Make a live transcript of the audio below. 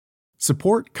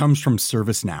Support comes from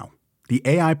ServiceNow, the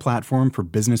AI platform for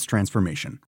business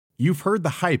transformation. You've heard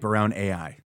the hype around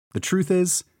AI. The truth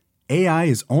is, AI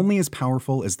is only as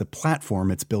powerful as the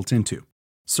platform it's built into.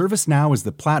 ServiceNow is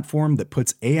the platform that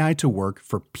puts AI to work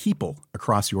for people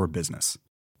across your business,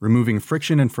 removing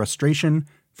friction and frustration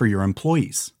for your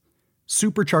employees,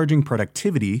 supercharging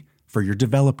productivity for your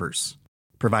developers,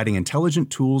 providing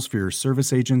intelligent tools for your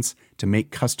service agents to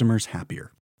make customers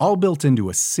happier. All built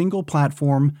into a single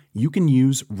platform you can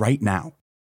use right now.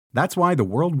 That's why the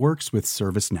world works with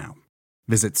ServiceNow.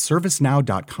 Visit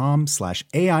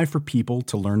servicenow.com/AI for people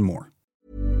to learn more.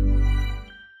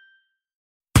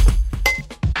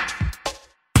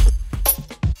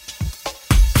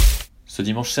 Ce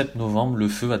dimanche 7 novembre, le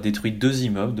feu a détruit 2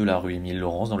 immeubles de la rue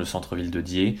Émile-Laurence dans le centre-ville de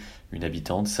Die. Une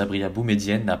habitante, Sabria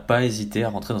Boumedienne, n'a pas hésité à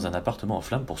rentrer dans un appartement en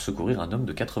flammes pour secourir un homme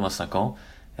de 85 ans.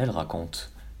 Elle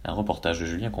raconte. Un reportage de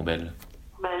Julien Combel.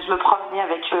 Je me promenais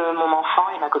avec mon enfant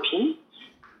et ma copine.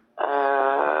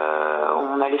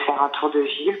 On allait faire un tour de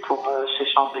ville pour se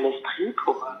changer l'esprit,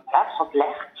 pour prendre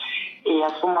l'air. Et à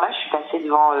ce moment-là, je suis passée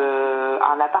devant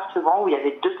un appartement où il y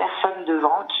avait 2 personnes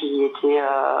devant qui étaient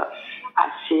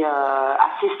assez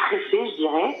stressées, je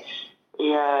dirais,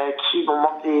 et qui m'ont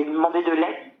demandé de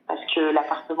l'aide parce que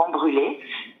l'appartement brûlait.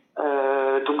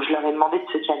 Donc je leur ai demandé de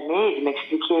se calmer et de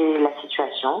m'expliquer la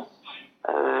situation.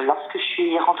 Lorsque je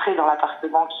suis rentrée dans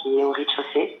l'appartement qui est au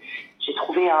rez-de-chaussée, j'ai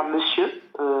trouvé un monsieur,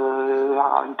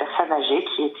 une personne âgée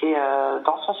qui était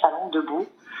dans son salon debout.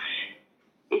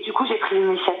 Et du coup, j'ai pris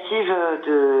l'initiative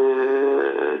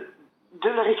de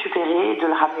le récupérer, de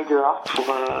le ramener dehors pour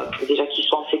déjà qu'il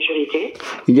soit en sécurité.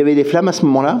 Il y avait des flammes à ce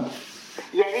moment-là ?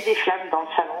 Il y avait des flammes dans le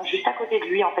salon, juste à côté de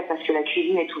lui en fait, parce que la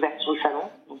cuisine est ouverte sur le salon.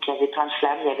 Donc il y avait plein de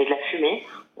flammes, il y avait de la fumée,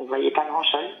 on voyait pas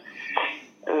grand-chose.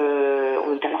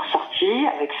 On est alors sortis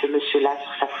avec ce monsieur-là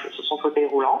sur son fauteuil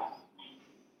roulant.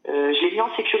 Je l'ai mis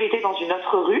en sécurité dans une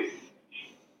autre rue.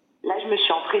 Là, je me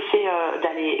suis empressée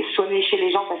d'aller sonner chez les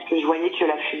gens parce que je voyais que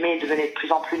la fumée devenait de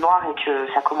plus en plus noire et que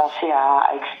ça commençait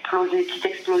à exploser, petite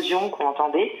explosion qu'on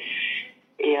entendait.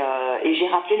 Et j'ai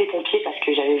rappelé les pompiers parce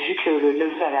que j'avais vu que le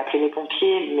neveu avait appelé les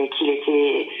pompiers, mais qu'il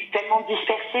était tellement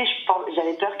dispersé,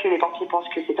 j'avais peur que les pompiers pensent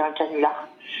que c'était un canular.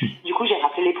 Du coup, j'ai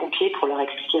rappelé les pompiers pour leur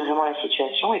expliquer vraiment la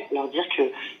situation et pour leur dire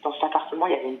que dans cet appartement,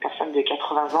 il y avait une personne de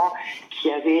 80 ans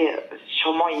qui avait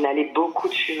sûrement inhalé beaucoup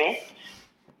de fumée.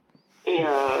 Et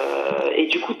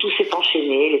du coup, tout s'est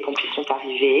enchaîné, les pompiers sont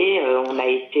arrivés, on a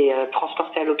été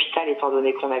transportés à l'hôpital étant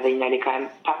donné qu'on avait inhalé quand même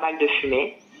pas mal de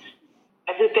fumée.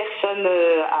 Pas de personnes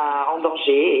en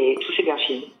danger et tout s'est bien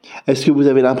fini. Est-ce que vous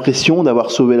avez l'impression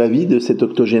d'avoir sauvé la vie de cet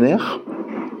octogénaire ?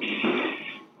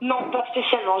 Non, pas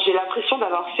spécialement. J'ai l'impression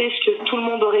d'avoir fait ce que tout le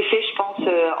monde aurait fait, je pense,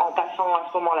 en passant à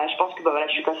ce moment-là. Je pense que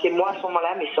je suis passée moi à ce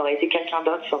moment-là, mais ça aurait été quelqu'un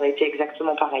d'autre, ça aurait été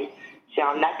exactement pareil. C'est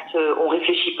un acte, on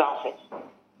réfléchit pas en fait.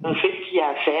 On fait ce qu'il y a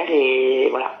à faire et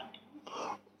voilà.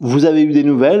 Vous avez eu des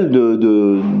nouvelles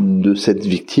de cette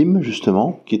victime,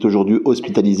 justement, qui est aujourd'hui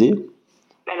hospitalisée ?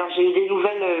 Alors j'ai eu des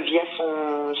nouvelles via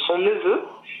son neveu,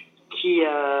 qui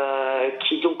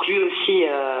donc lui aussi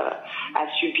a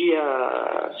subi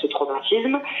ce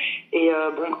traumatisme. Et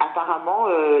apparemment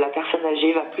la personne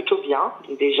âgée va plutôt bien.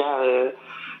 Déjà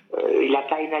il n'a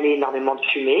pas inhalé énormément de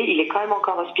fumée. Il est quand même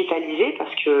encore hospitalisé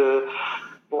parce que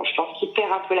je pense qu'il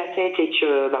perd un peu la tête et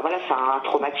que c'est un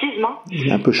traumatisme. Il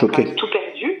est un peu choqué. Il a quand même tout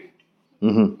perdu.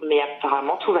 Mais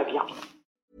apparemment tout va bien.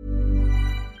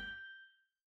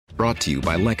 Brought to you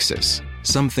by Lexus.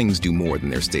 Some things do more than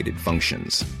their stated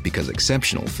functions, because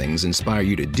exceptional things inspire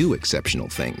you to do exceptional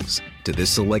things. To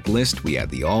this select list, we add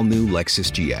the all-new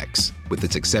Lexus GX. With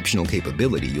its exceptional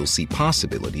capability, you'll see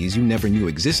possibilities you never knew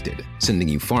existed, sending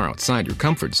you far outside your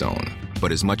comfort zone.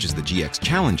 But as much as the GX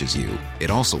challenges you, it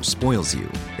also spoils you.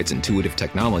 Its intuitive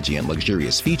technology and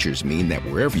luxurious features mean that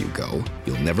wherever you go,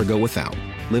 you'll never go without.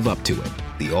 Live up to it.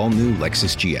 The all-new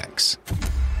Lexus GX.